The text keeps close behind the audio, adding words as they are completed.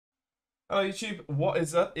Hello YouTube, what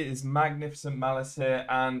is up? It is Magnificent Malice here,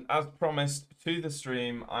 and as promised to the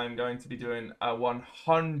stream, I'm going to be doing a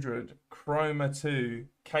 100 Chroma 2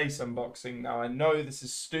 case unboxing. Now I know this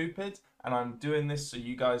is stupid, and I'm doing this so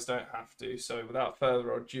you guys don't have to. So without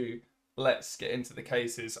further ado, let's get into the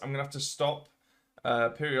cases. I'm gonna have to stop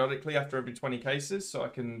periodically after every 20 cases so I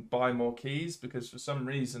can buy more keys, because for some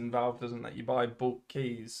reason Valve doesn't let you buy bulk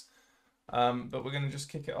keys. But we're gonna just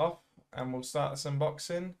kick it off and we'll start this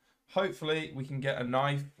unboxing. Hopefully we can get a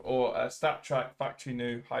knife or a StatTrak factory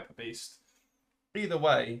new Hyper Beast. Either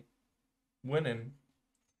way, winning.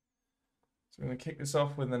 So we're going to kick this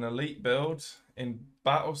off with an elite build in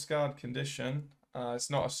battle scarred condition. It's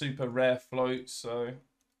not a super rare float, so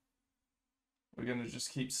we're going to just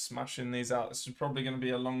keep smashing these out. This is probably going to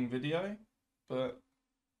be a long video, but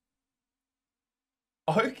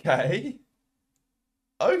okay.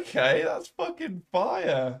 Okay, that's fucking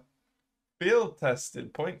fire. Field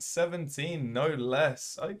tested, 0.17, no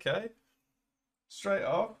less. Okay. Straight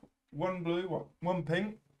off. One blue, one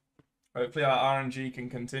pink. Hopefully our RNG can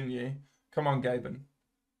continue. Come on, Gaben.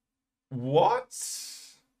 What?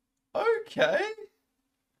 Okay.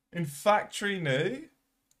 In factory new.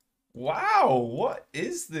 Wow, what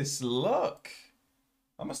is this luck?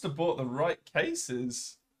 I must have bought the right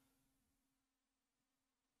cases.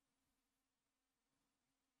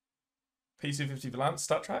 PC50 Valance,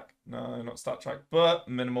 StatTrak? No, not StatTrak, but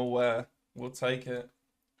minimal wear. We'll take it.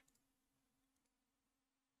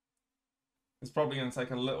 It's probably going to take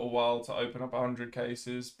a little while to open up 100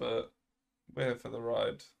 cases, but we're here for the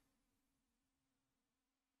ride.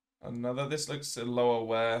 Another, this looks a lower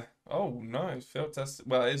wear. Oh no, field test.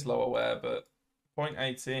 Well, it is lower wear, but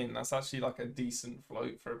 0.18, that's actually like a decent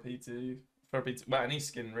float for a P2, well, any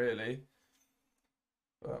skin really.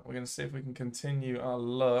 But we're going to see if we can continue our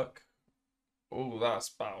luck. Oh, that's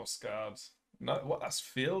battle scarred. No, what? That's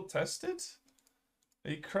field tested?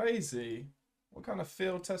 Are you crazy? What kind of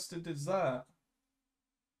field tested is that?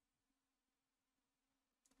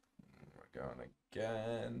 We're going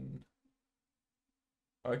again.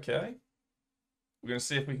 Okay. We're going to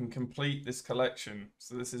see if we can complete this collection.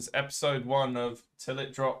 So this is episode 1 of Till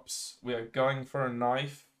It Drops. We are going for a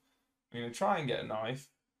knife. I'm going to try and get a knife.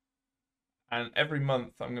 And every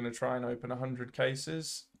month I'm going to try and open 100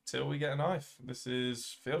 cases till we get a knife. This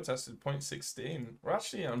is field tested 0.16. We're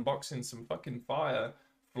actually unboxing some fucking fire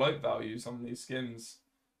float values on these skins.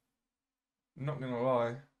 I'm not gonna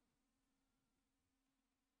lie.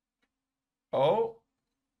 Oh,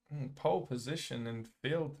 pole position and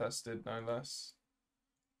field tested, no less.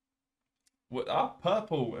 What our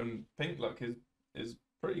purple and pink look is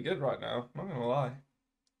pretty good right now. I'm not gonna lie.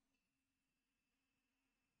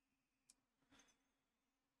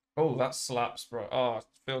 Oh, that slaps, bro. Oh,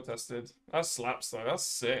 field tested. That slaps though. That's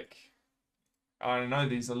sick. I know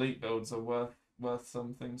these elite builds are worth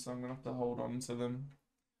something, so I'm gonna have to hold on to them.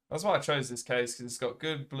 That's why I chose this case, because it's got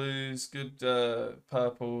good blues, good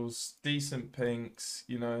purples, decent pinks.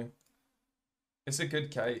 You know, it's a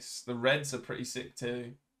good case. The reds are pretty sick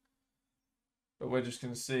too. But we're just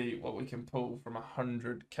gonna see what we can pull from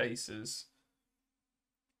 100 cases,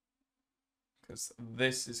 because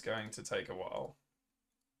this is going to take a while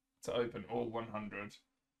to open all 100.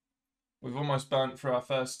 We've almost burnt through our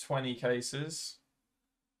first 20 cases,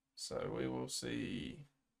 so we will see.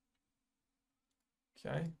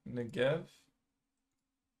 Okay, Negev.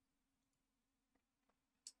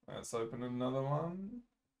 Let's open another one.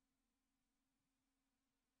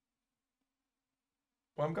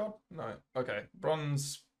 One god? No. Okay,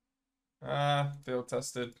 bronze. Field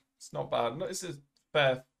tested. It's not bad. No, this is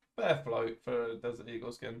fair float for a Desert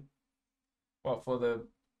Eagle skin. Well, for the...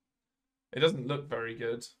 It doesn't look very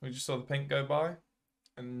good. We just saw the pink go by.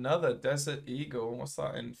 Another Desert Eagle. What's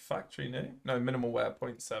that in factory new? No, minimal wear,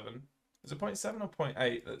 0.7. Is it 0.7 or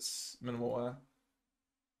 0.8 that's minimal wear?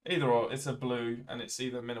 Either or, it's a blue and it's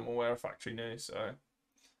either minimal wear or factory new. So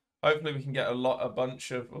hopefully we can get a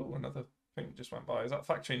bunch of... Oh, another pink just went by. Is that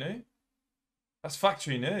factory new? That's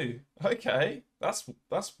factory new. Okay, that's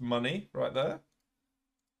money right there.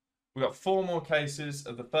 We got 4 more cases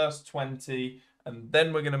of the first 20, and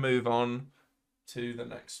then we're going to move on to the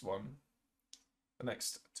next one. The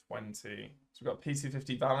next 20. So we've got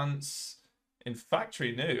PC50 Valance in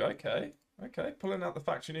factory new. Okay, pulling out the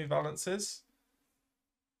factory new Valances.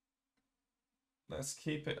 Let's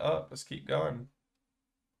keep it up. Let's keep going.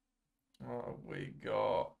 What have we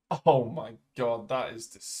got? Oh my god, that is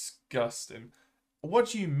disgusting. What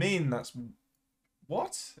do you mean that's...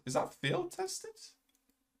 What? Is that field tested?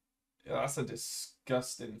 Yeah, that's a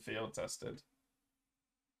disgusting field tested.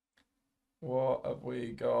 What have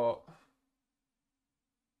we got?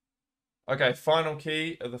 Okay, final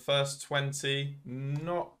key of the first 20.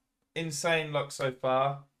 Not insane luck so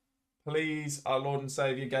far. Please, our Lord and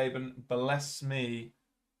Savior Gaben, bless me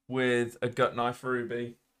with a gut knife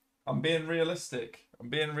ruby. I'm being realistic. I'm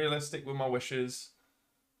being realistic with my wishes.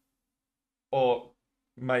 Or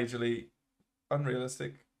majorly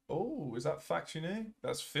unrealistic. Oh, is that factory new?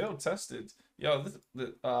 That's field tested. Yo,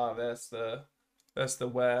 there's the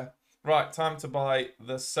wear. Right, time to buy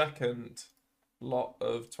the second lot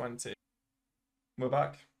of 20. We're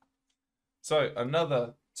back. So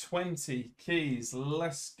another 20 keys.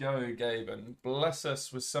 Let's go, Gaben. Bless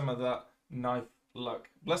us with some of that knife luck.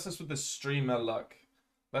 Bless us with the streamer luck.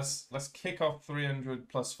 Let's kick off 300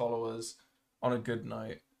 plus followers on a good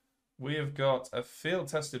note. We have got a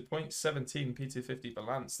field-tested 0.17 P250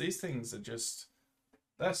 balance. These things are just,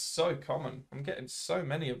 they're so common. I'm getting so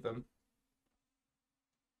many of them.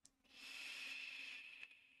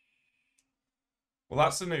 Well,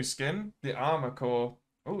 that's the new skin. The armor core.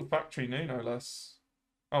 Oh, factory new, no less.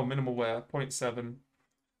 Oh, minimal wear, 0.7.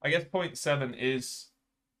 I guess 0.7 is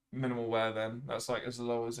minimal wear then. That's like as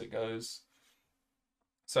low as it goes.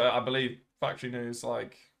 So I believe factory new is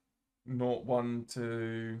like 0.1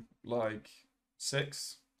 to like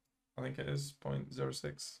 6. I think it is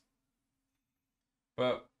 0.06.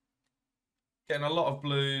 But getting a lot of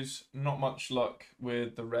blues, not much luck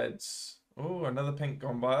with the reds. Oh, another pink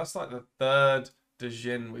gone by. That's like the third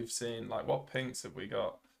Dejin we've seen. Like, what pinks have we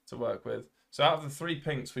got to work with? So out of the 3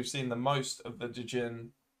 pinks, we've seen the most of the Dejin.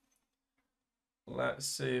 Let's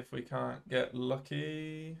see if we can't get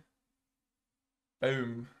lucky.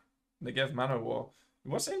 Boom. Negev Manowar.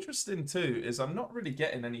 What's interesting too is I'm not really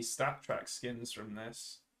getting any stat track skins from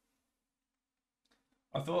this.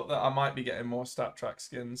 I thought that I might be getting more stat track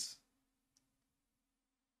skins.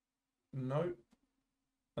 Nope.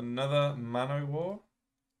 Another Manowar.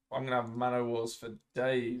 I'm going to have Manowars for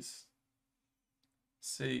days.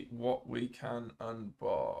 See what we can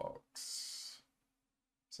unbox.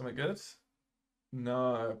 Something good?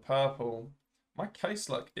 No, purple. My case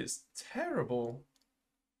luck is terrible.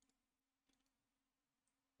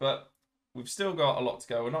 But we've still got a lot to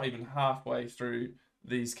go. We're not even halfway through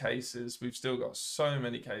these cases. We've still got so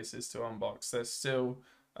many cases to unbox. There's still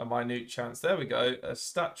a minute chance. There we go. A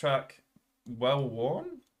stat track well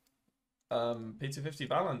worn. P250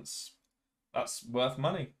 balance. That's worth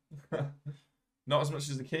money. Not as much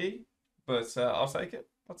as the key, but I'll take it.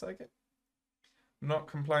 I'll take it. Not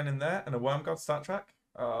complaining there. And a Worm God stat track.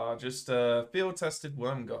 Just field tested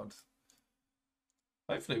Worm God.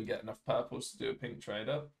 Hopefully we get enough purples to do a pink trade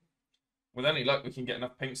up. With any luck, we can get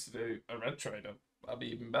enough pinks to do a red trade up. That'd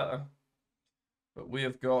be even better. But we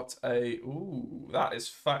have got a... Ooh, that is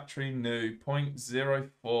factory new.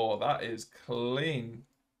 0.04. That is clean.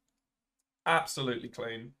 Absolutely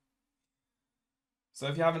clean. So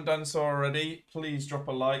if you haven't done so already, please drop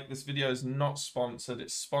a like. This video is not sponsored.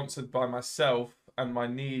 It's sponsored by myself and my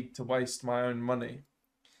need to waste my own money.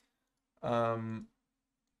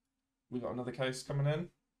 We got another case coming in.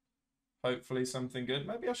 Hopefully something good.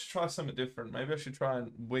 Maybe I should try something different. Maybe I should try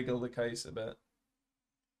and wiggle the case a bit.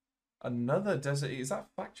 Another Desert Eagle. Is that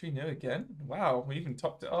factory new again? Wow, we even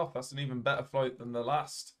topped it off. That's an even better float than the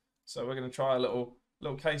last. So we're going to try a little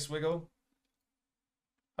case wiggle.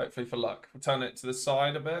 Hopefully for luck. We'll turn it to the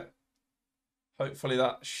side a bit. Hopefully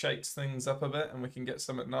that shakes things up a bit and we can get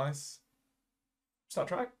something nice. Stat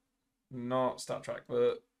track? Not stat track,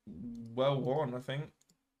 but well worn, I think.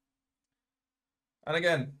 And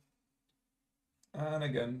again. And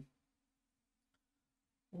again.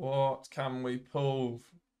 What can we pull?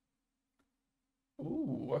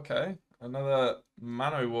 Ooh, okay. Another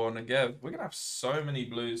Manowar Negev. We're going to have so many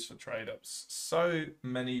blues for trade-ups. So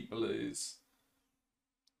many blues.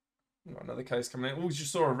 Got another case coming in. Oh, we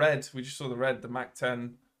just saw a red. We just saw the red, the Mac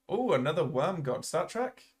 10. Oh, another Worm God stat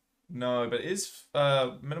track? No, but it is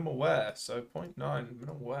minimal wear. So 0.9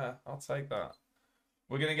 minimal wear. I'll take that.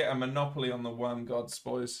 We're going to get a monopoly on the Worm Gods,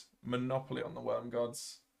 boys. Monopoly on the Worm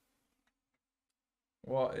Gods.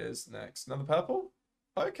 What is next? Another purple?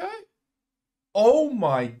 Okay. Oh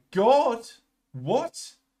my god.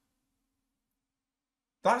 What?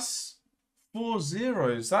 That's 4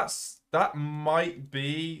 zeros. That might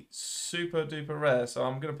be super duper rare. So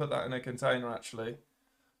I'm going to put that in a container actually.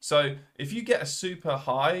 So if you get a super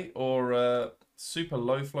high or a super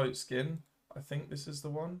low float skin, I think this is the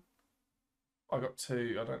one. I got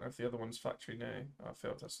 2. I don't know if the other one's factory new. I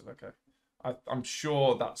field tested. Okay. I'm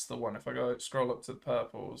sure that's the one. If I go scroll up to the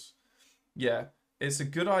purples. Yeah. It's a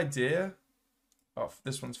good idea. Oh,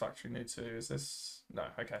 this one's factory new too. Is this? No.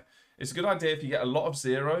 Okay. It's a good idea if you get a lot of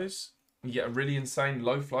zeros. You get a really insane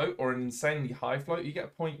low float or an insanely high float. You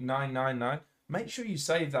get a 0.999. make sure you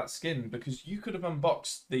save that skin, because you could have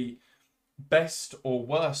unboxed the best or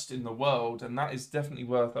worst in the world, and that is definitely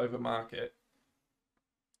worth over market.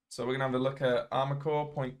 So we're gonna have a look at Armor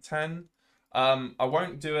Core 0.10. I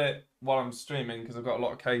won't do it while I'm streaming because I've got a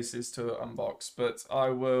lot of cases to unbox, but I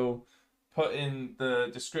will put in the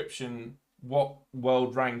description what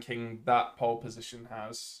world ranking that pole position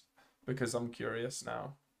has, because I'm curious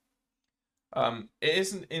now. It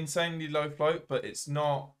isn't insanely low float, but it's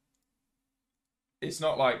not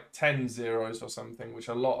like 10 zeros or something, which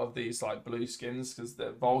a lot of these like blue skins, because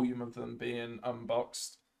the volume of them being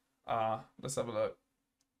unboxed. Let's have a look.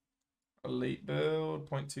 Elite build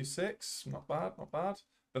 0.26, not bad, not bad.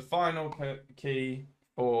 The final key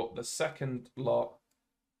for the second lot.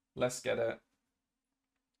 Let's get it.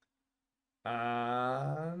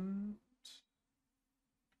 And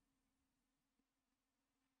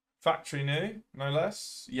factory new, no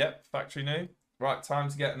less. Yep, factory new. Right, time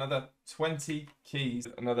to get another 20 keys.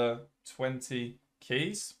 Another 20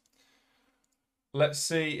 keys. Let's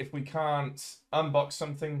see if we can't unbox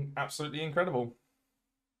something absolutely incredible.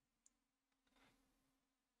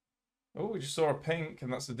 Oh, we just saw a pink,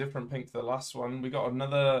 and that's a different pink to the last one. We got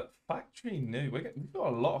another factory new. We've got a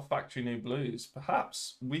lot of factory new blues.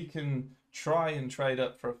 Perhaps we can try and trade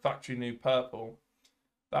up for a factory new purple.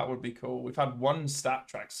 That would be cool. We've had one stat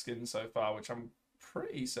track skin so far, which I'm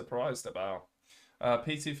pretty surprised about.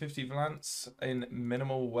 P250 Valance in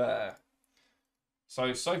minimal wear.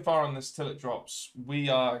 So far on this till it drops, we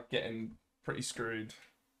are getting pretty screwed.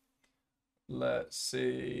 Let's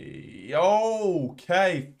see.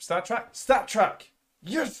 Okay, stat track.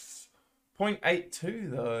 Yes.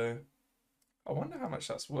 0.82 though. I wonder how much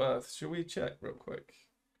that's worth. Should we check real quick?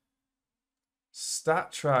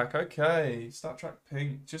 Stat track. Okay, stat track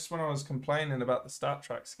pink. Just when I was complaining about the stat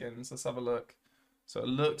track skins, let's have a look. So it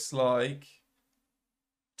looks like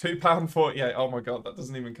 £2.48. Oh my god, that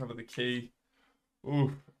doesn't even cover the key.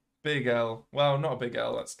 Ooh, big L. Well, not a big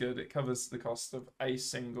L. That's good. It covers the cost of a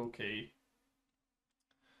single key.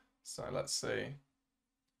 So let's see.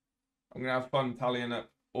 I'm going to have fun tallying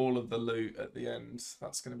up all of the loot at the end.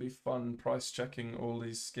 That's going to be fun, price checking all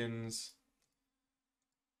these skins.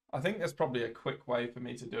 I think there's probably a quick way for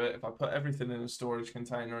me to do it. If I put everything in a storage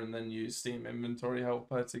container and then use Steam Inventory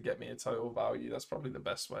Helper to get me a total value, that's probably the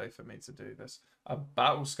best way for me to do this. A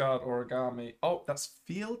battle scarred origami. Oh, that's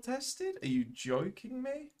field tested? Are you joking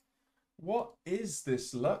me? What is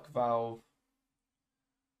this luck valve?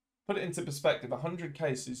 Put it into perspective, 100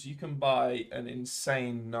 cases, you can buy an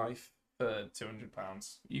insane knife for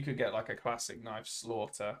 £200. You could get like a classic knife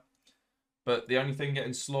slaughter. But the only thing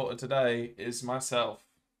getting slaughtered today is myself.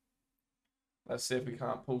 Let's see if we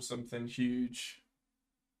can't pull something huge.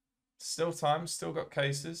 Still time, still got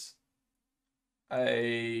cases.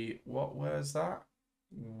 Where's that?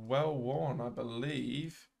 Well worn, I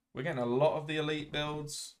believe. We're getting a lot of the elite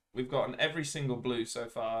builds. We've gotten every single blue so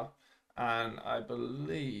far. And I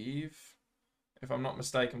believe, if I'm not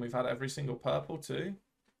mistaken, we've had every single purple too.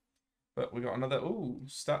 But we got another, ooh,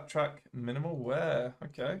 stat track minimal wear.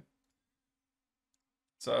 Okay.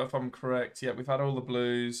 So if I'm correct, yeah, we've had all the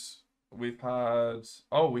blues. We've had,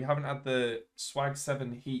 oh, we haven't had the Swag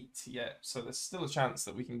 7 Heat yet. So there's still a chance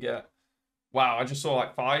that we can get, wow, I just saw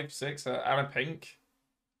like 5, 6, and a pink.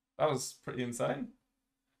 That was pretty insane.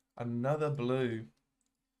 Another blue.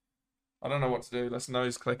 I don't know what to do. Let's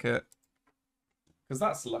nose click it. Because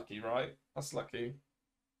that's lucky, right? That's lucky.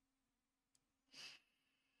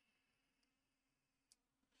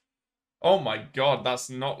 Oh my god, that's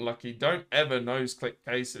not lucky. Don't ever nose click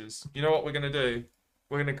cases. You know what we're going to do?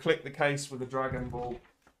 We're going to click the case with a Dragon Ball.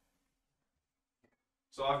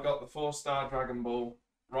 So I've got the 4-star Dragon Ball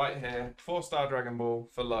right here. 4-star Dragon Ball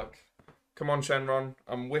for luck. Come on, Shenron.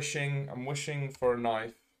 I'm wishing for a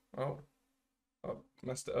knife. Oh, I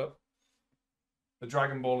messed it up. The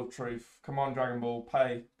Dragon Ball of Truth. Come on, Dragon Ball.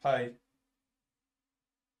 Pay.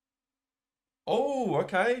 Oh,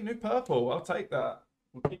 okay. New purple. I'll take that.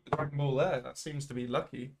 We'll keep the Dragon Ball there. That seems to be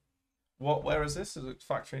lucky. Where is this? Is it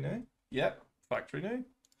factory new? Yep, factory new.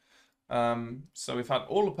 So we've had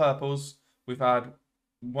all the purples. We've had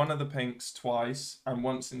one of the pinks twice. And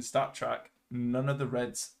once in stat track. None of the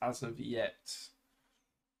reds as of yet.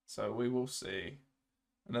 So we will see.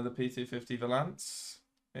 Another P250 Valance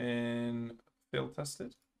in field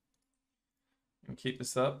tested. And keep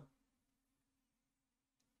this up.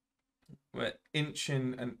 We're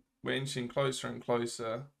inching closer and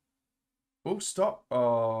closer. Oh, stop.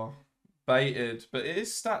 Oh, baited. But it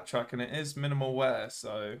is stat track and it is minimal wear,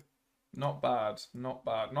 so not bad. Not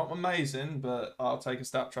bad. Not amazing, but I'll take a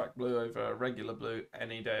stat track blue over a regular blue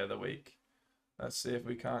any day of the week. Let's see if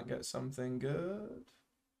we can't get something good.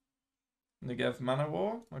 Negev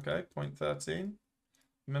Manowar. Okay, 0.13.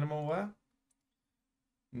 Minimal wear.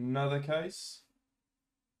 Another case.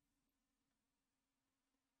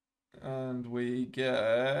 And we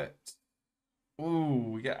get...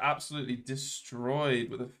 Ooh, we get absolutely destroyed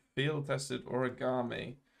with a field-tested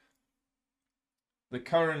origami. The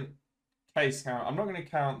current case count. I'm not going to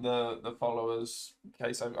count the followers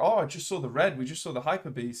case. Oh, I just saw the red. We just saw the Hyper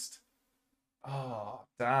Beast. Oh,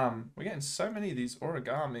 damn. We're getting so many of these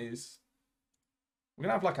origamis. We're going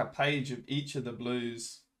to have like a page of each of the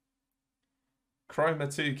blues.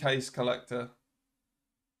 Chroma 2 case collector.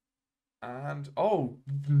 And, oh,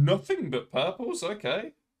 nothing but purples.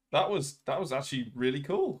 Okay. That was actually really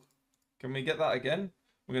cool. Can we get that again?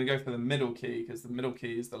 We're going to go for the middle key because the middle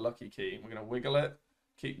key is the lucky key. We're going to wiggle it.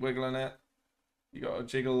 Keep wiggling it. You got to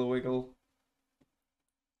jiggle the wiggle.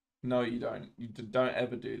 No, you don't. You don't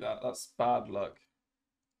ever do that. That's bad luck.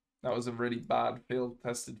 That was a really bad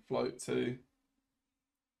field-tested float too.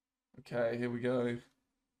 Okay, here we go.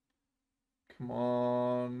 Come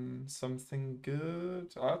on. Something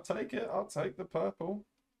good. I'll take it. I'll take the purple.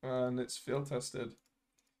 And it's field-tested.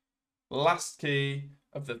 Last key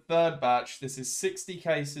of the third batch. This is 60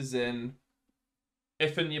 cases in.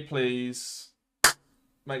 If and you please,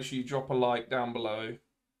 make sure you drop a like down below.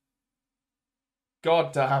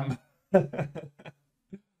 God damn.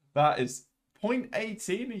 That is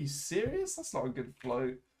 0.18. Are you serious? That's not a good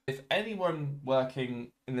float. If anyone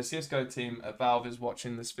working in the CSGO team at Valve is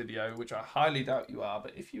watching this video, which I highly doubt you are,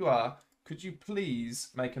 but if you are, could you please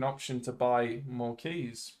make an option to buy more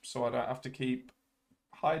keys so I don't have to keep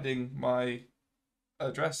hiding my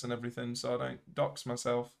address and everything so I don't dox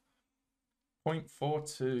myself.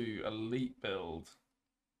 0.42 elite build.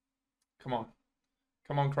 Come on.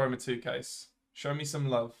 Come on, Chroma 2 case. Show me some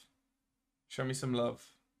love. Show me some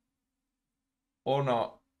love. Or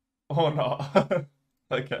not. Or not.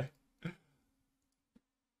 Okay.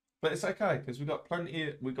 But it's okay, because we've got plenty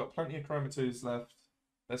of Chroma 2s left.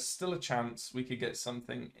 There's still a chance we could get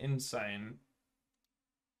something insane.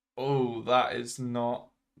 Oh, that's not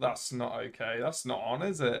okay. That's not on,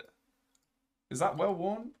 is it? Is that well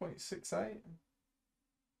worn? 0.68?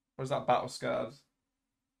 Or is that battle scarred?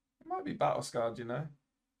 It might be battle scarred, you know.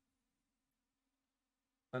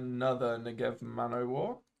 Another Negev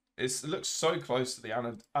Manowar. It looks so close to the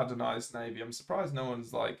Adonized Navy. I'm surprised no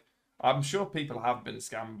one's like... I'm sure people have been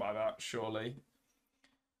scammed by that, surely.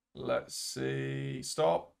 Let's see.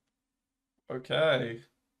 Stop. Okay.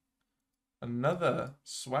 Another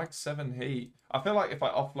Swag 7 Heat. I feel like if I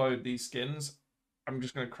offload these skins, I'm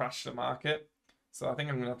just going to crash the market. So I think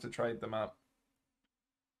I'm going to have to trade them up.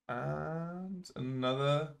 And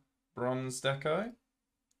another Bronze Deco.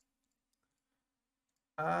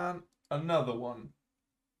 And another one.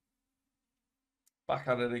 Back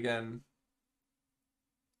at it again.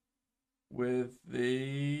 With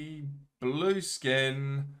the blue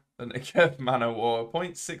skin, the Negev Manowar.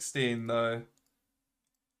 0.16 though.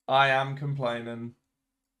 I am complaining.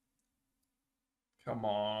 Come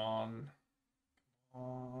on. Come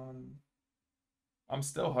on. I'm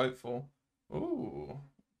still hopeful. Ooh.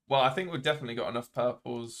 Well, I think we've definitely got enough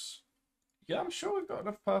purples. Yeah, I'm sure we've got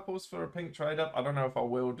enough purples for a pink trade up. I don't know if I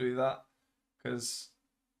will do that because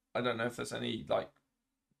I don't know if there's any like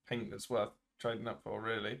pink that's worth trading up for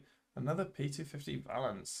really. Another P250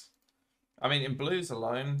 Valence. I mean, in blues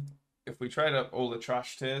alone, if we trade up all the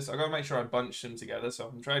trash tiers, I've got to make sure I bunch them together. So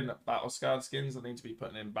if I'm trading up battle scarred skins, I need to be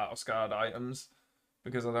putting in battle scarred items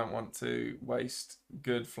because I don't want to waste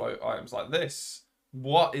good float items like this.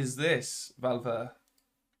 What is this, Valve?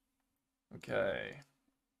 Okay.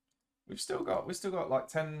 We've still got like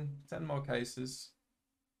 10 more cases.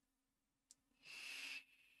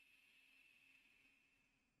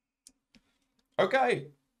 Okay.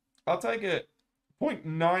 I'll take it.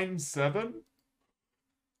 0.97.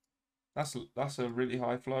 That's a really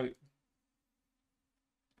high float.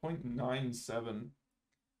 0.97.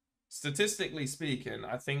 Statistically speaking,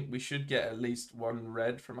 I think we should get at least one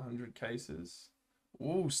red from 100 cases.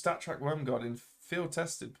 Ooh, StatTrack Wormgod in field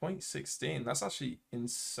tested 0.16. That's actually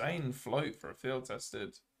insane float for a field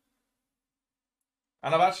tested.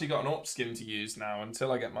 And I've actually got an AWP skin to use now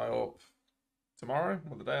until I get my AWP tomorrow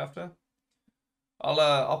or the day after.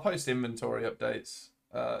 I'll post inventory updates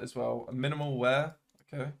as well. A minimal wear,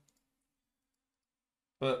 okay.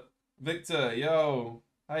 But Victor, yo,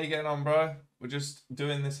 how you getting on, bro? We're just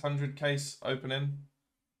doing this 100 case opening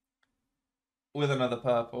with another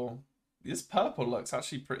purple. This purple looks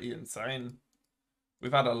actually pretty insane.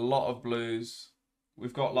 We've had a lot of blues.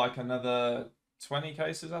 We've got like another 20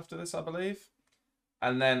 cases after this, I believe.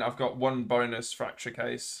 And then I've got one bonus fracture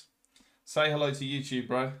case. Say hello to YouTube,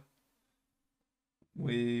 bro.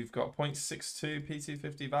 We've got 0.62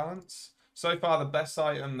 P250 balance. So far, the best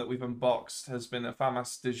item that we've unboxed has been a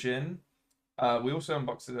FAMAS de Jin. We also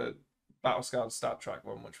unboxed a Battle-Scarred Stat Track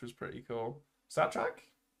one, which was pretty cool. Stat Track?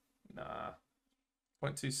 Nah.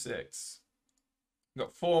 0.26.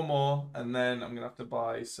 Got 4 more, and then I'm going to have to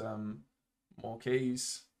buy some more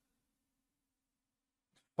keys.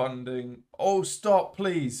 Funding. Oh, stop,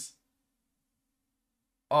 please.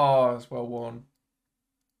 Oh, it's well worn.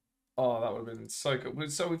 Oh, that would have been so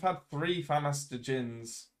good. So we've had 3 FAMAS de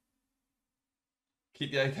Jins.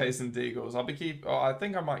 Keep the AKs and Deagles. I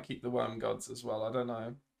think I might keep the Worm Gods as well. I don't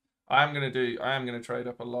know. I am gonna trade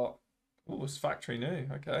up a lot. Oh, it's factory new.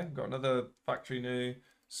 Okay, got another factory new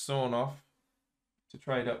sawn off to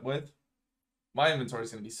trade up with. My inventory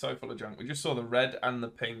is gonna be so full of junk. We just saw the red and the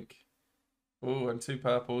pink. Oh, and 2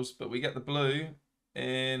 purples, but we get the blue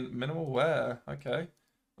in minimal wear. Okay,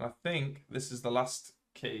 and I think this is the last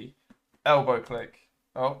key. Elbow click.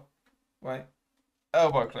 Oh, wait.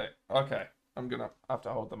 Elbow click. Okay. I'm going to have to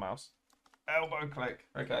hold the mouse. Elbow click.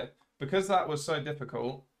 Okay. Because that was so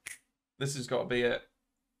difficult, this has got to be it.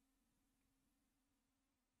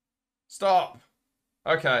 Stop.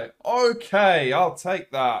 Okay. Okay. I'll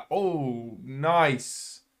take that. Oh,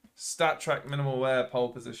 nice. Stat track minimal wear pole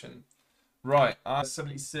position. Right.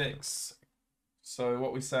 76. So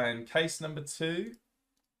what we saying? Case number 2.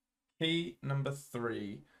 Key number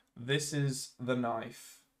 3. This is the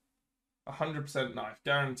knife. 100% knife.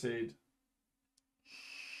 Guaranteed.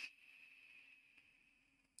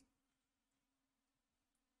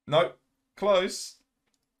 Nope. Close.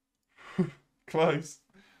 Close.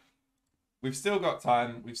 We've still got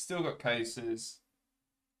time. We've still got cases.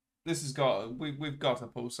 This has got... We've got to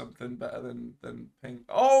pull something better than pink.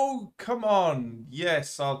 Oh, come on.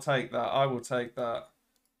 Yes, I'll take that. I will take that.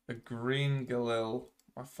 A green Galil.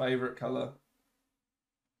 My favourite colour.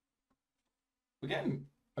 We're getting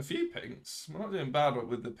a few pinks. We're not doing bad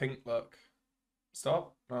with the pink look.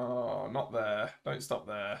 Stop. Oh, not there. Don't stop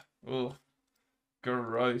there. Ugh.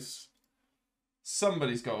 Gross.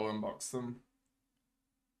 Somebody's got to unbox them.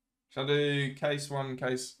 Shall I do case 1,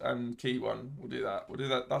 case and key 1? We'll do that. We'll do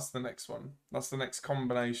that. That's the next one. That's the next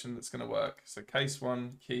combination that's going to work. So case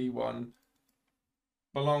 1, key 1.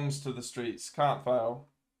 Belongs to the streets. Can't fail.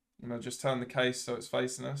 I'm going to just turn the case so it's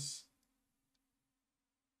facing us.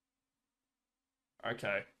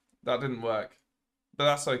 Okay. That didn't work. But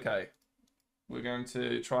that's okay. We're going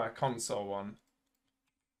to try a console one.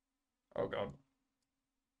 Oh, God.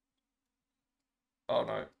 Oh,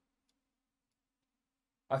 no.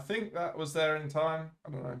 I think that was there in time.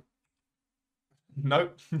 I don't know.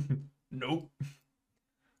 Nope. Nope.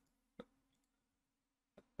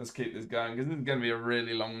 Let's keep this going because this is going to be a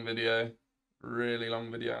really long video. Really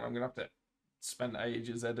long video. And I'm going to have to spend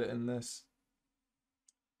ages editing this.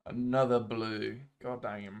 Another blue. God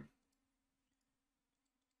dang him.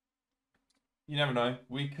 You never know.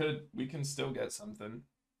 We can still get something.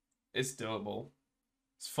 It's doable.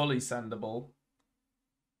 It's fully sendable.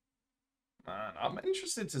 Man, I'm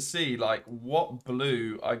interested to see like what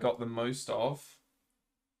blue I got the most of.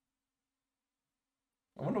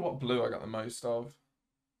 I wonder what blue I got the most of.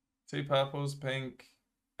 2 purples, pink.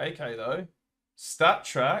 AK though. Stat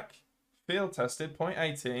track. Field tested.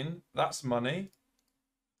 0.18. That's money.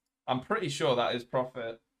 I'm pretty sure that is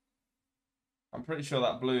profit. I'm pretty sure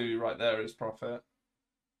that blue right there is profit.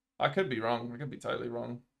 I could be wrong. I could be totally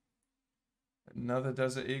wrong. Another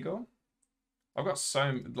Desert Eagle. I've got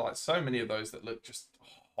so many of those that look just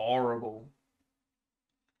horrible.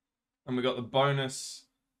 And we got the bonus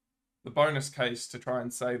case to try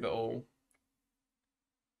and save it all.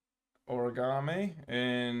 Origami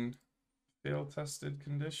in field tested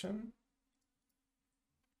condition.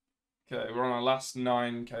 Okay, we're on our last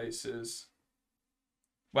 9 cases.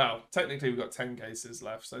 Well, technically we've got 10 cases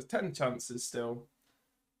left, so 10 chances still.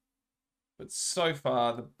 But so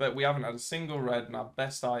far, we haven't had a single red, and our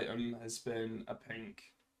best item has been a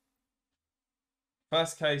pink.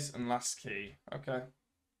 First case and last key. Okay.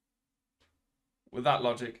 With that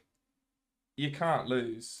logic, you can't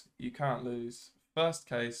lose. You can't lose. First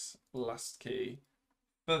case, last key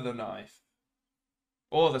for the knife.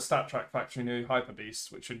 Or the Stat Track Factory New Hyper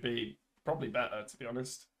Beast, which would be probably better, to be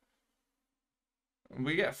honest.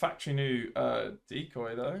 We get a Factory New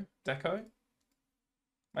decoy, though. Deco.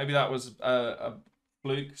 Maybe that was a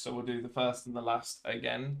fluke, so we'll do the first and the last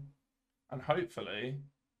again. And hopefully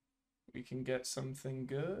we can get something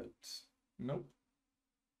good. Nope.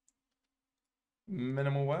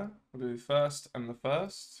 Minimal wear. We'll do first and the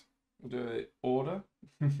first. We'll do it order.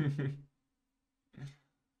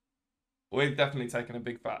 We've definitely taken a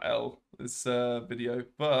big fat L this video,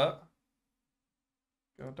 but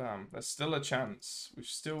God damn. There's still a chance. We've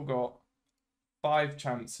still got 5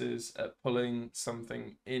 chances at pulling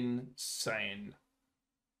something insane.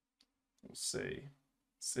 We'll see.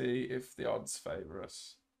 See if the odds favour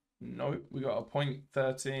us. Nope, we got a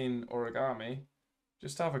 0.13 origami.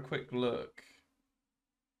 Just have a quick look.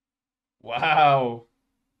 Wow.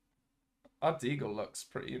 Our Deagle looks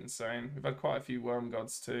pretty insane. We've had quite a few Worm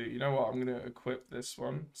Gods too. You know what? I'm going to equip this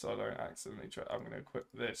one so I don't accidentally try. I'm going to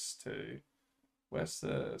equip this too. Where's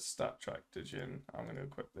the stat track Digin? I'm going to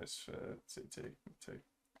equip this for CT too.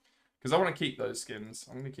 Because I want to keep those skins.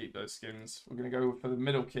 I'm going to keep those skins. We're going to go for the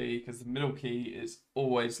middle key because the middle key is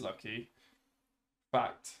always lucky.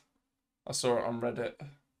 Fact. I saw it on Reddit.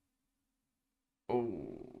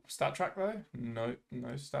 Oh, stat track though? No,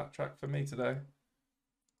 no stat track for me today.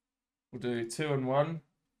 We'll do 2 and 1,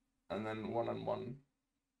 and then 1 and 1.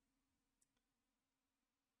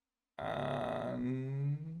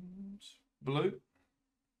 And blue.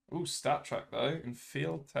 Ooh, stat track though, and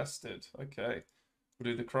field tested. Okay.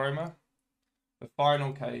 We'll do the chroma. The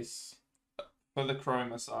final case for the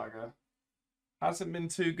chroma saga. Hasn't been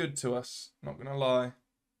too good to us, not gonna lie.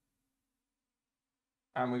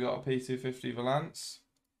 And we got a P250 Valance.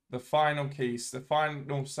 The final case, the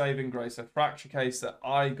final saving grace, a fracture case that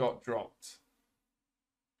I got dropped.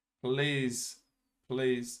 Please,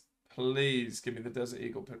 please, please give me the Desert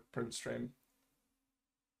Eagle print stream.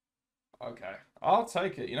 Okay, I'll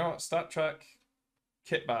take it. You know what? Stat track,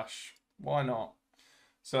 kit bash. Why not?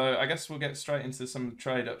 So I guess we'll get straight into some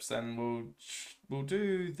trade ups then. We'll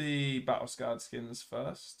do the Battle Scarred skins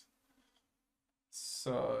first.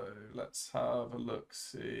 So let's have a look.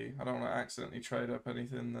 See, I don't want to accidentally trade up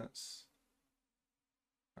anything that's.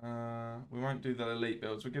 We won't do the elite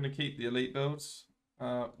builds. We're going to keep the elite builds.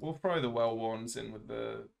 We'll throw the well-worns in with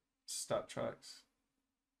the stat tracks.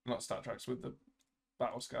 Not stat tracks, with the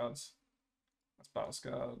battle scards. That's battle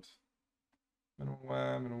scarred. Minimal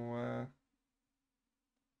wear, minimal wear.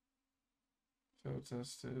 Field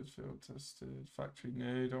tested, factory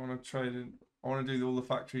new. Don't want to trade in. I want to do all the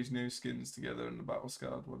factory's new skins together and the battle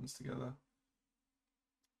scarred ones together.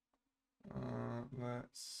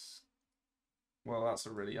 Well, that's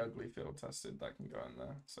a really ugly field tested. That can go in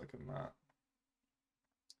there. Second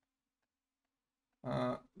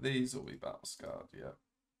that. These will be battle scarred, yeah.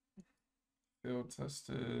 Field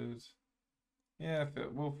tested. Yeah,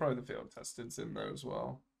 we'll throw the field testeds in there as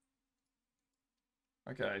well.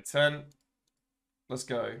 Okay, 10. Let's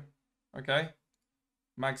go. Okay.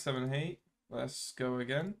 Mag 7 heat. Let's go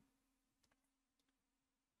again.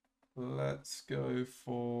 Let's go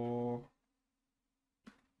for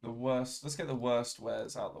the worst. Let's get the worst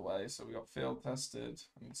wares out of the way. So we got field tested.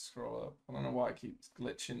 I need to scroll up. I don't know why it keeps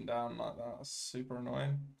glitching down like that. That's super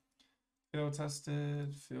annoying. Field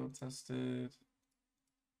tested. Field tested.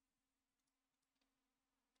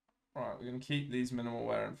 Right, we're going to keep these minimal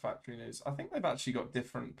wear and factory news. I think they've actually got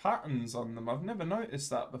different patterns on them. I've never noticed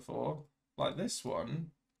that before. Like this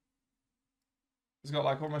one. It's got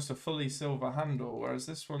like almost a fully silver handle, whereas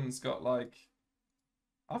this one's got like...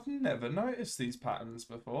 I've never noticed these patterns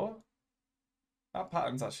before. That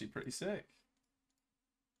pattern's actually pretty sick.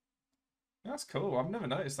 That's cool. I've never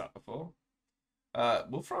noticed that before.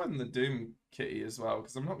 We'll throw in the Doom kitty as well,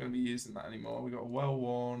 because I'm not going to be using that anymore. We got a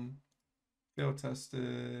well-worn, field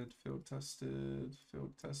tested, field tested,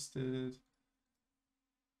 field tested.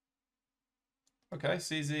 Okay,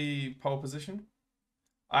 CZ pole position.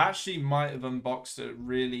 I actually might have unboxed a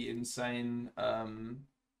really insane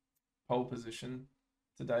pole position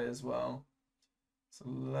today as well. So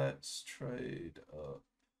let's trade up.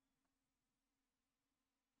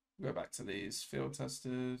 Go back to these. Field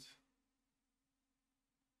tested.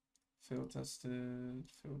 Field tested.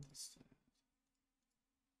 Field tested.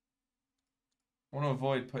 I want to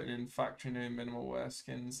avoid putting in factory new minimal wear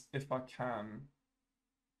skins if I can.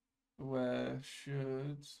 Where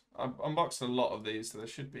should... I've unboxed a lot of these, so there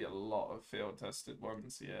should be a lot of field tested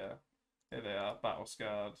ones. Yeah, here they are. Battle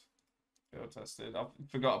scarred, field tested. I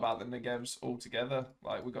forgot about the Negevs altogether.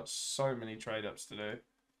 Like, we've got so many trade ups to do.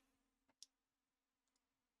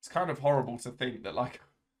 It's kind of horrible to think that like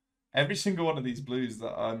every single one of these blues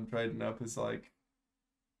that I'm trading up is like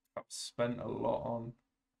I've spent a lot on.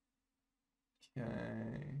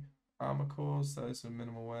 Okay, armor cores. Those are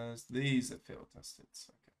minimal wears. These are field tested.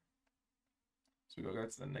 Okay. So we've got to go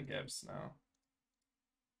to the Negevs now.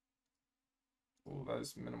 All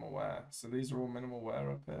those minimal wear. So these are all minimal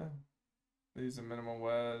wear up here. These are minimal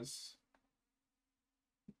wears.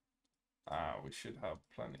 We should have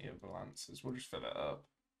plenty of balances. We'll just fill it up.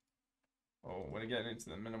 Oh, we're getting into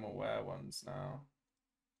the minimal wear ones now.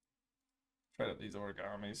 Trade up these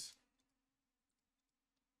origamis.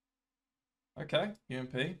 Okay,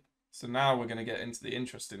 UMP. So now we're going to get into the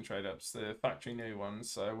interesting trade-ups, the factory new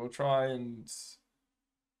ones. So we'll try and,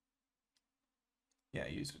 yeah,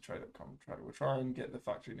 use the trade-up contract. We'll try and get the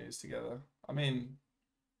factory news together. I mean,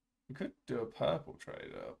 we could do a purple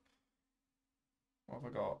trade-up. What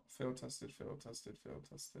have I got? Field tested, field tested, field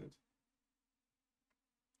tested.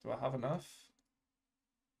 Do I have enough?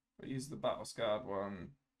 I'll use the battle scarred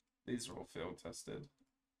one. These are all field tested.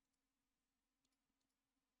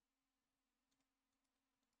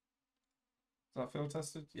 Is that field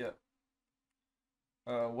tested? Yeah.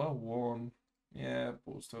 Well worn. Yeah,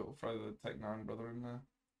 balls to it. We'll throw the Tech 9 brother in there.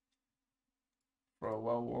 Throw a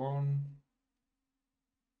well worn.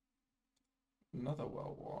 Another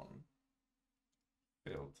well worn.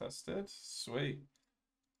 Field tested. Sweet.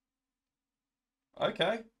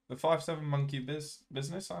 Okay. The 5/7 monkey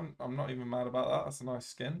business. I'm not even mad about that. That's a nice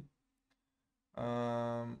skin.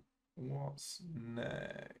 What's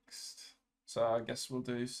next? So I guess we'll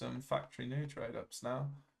do some factory new trade ups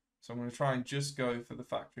now. So I'm going to try and just go for the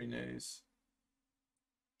factory news.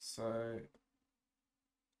 So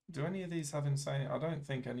do any of these have insane? I don't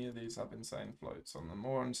think any of these have insane floats on them.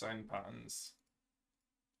 More insane patterns.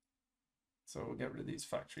 So we'll get rid of these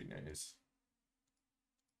factory news.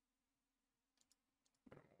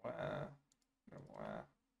 Where?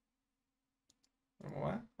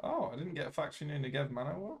 Oh, I didn't get a factory new again,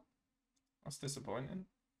 man. What? That's disappointing.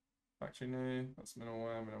 Factory new. That's minimal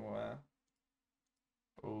wear.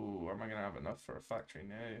 Oh, am I gonna have enough for a factory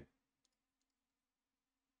new?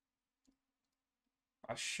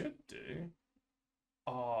 I should do.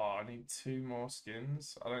 Oh, I need 2 more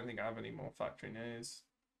skins. I don't think I have any more factory news.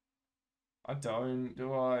 I don't,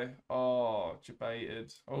 do I? Oh,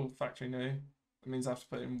 debated. Oh, factory new. That means I have to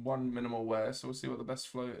put in 1 minimal wear, so we'll see what the best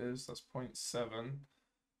float is. That's 0.7.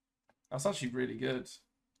 That's actually really good.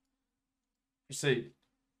 Proceed.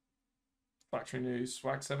 Factory new,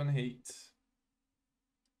 swag 7 heat.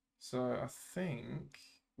 So I think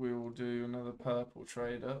we will do another purple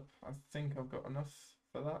trade up. I think I've got enough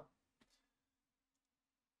for that.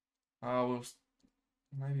 We'll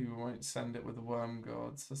maybe we won't send it with the worm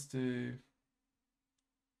gods. Let's do.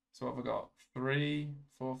 So what have I got? 3,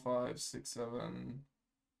 4, 5, 6, 7.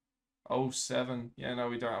 Oh, 7. Yeah, no,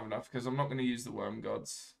 we don't have enough because I'm not going to use the worm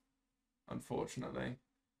gods, unfortunately.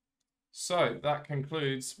 So that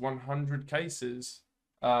concludes 100 cases.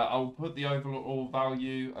 I'll put the overall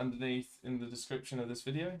value underneath in the description of this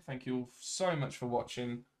video. Thank you all so much for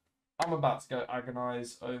watching. I'm about to go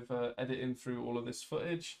agonize over editing through all of this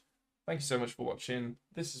footage. Thank you so much for watching.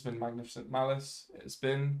 This has been Magnificent Malice. It's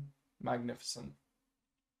been magnificent.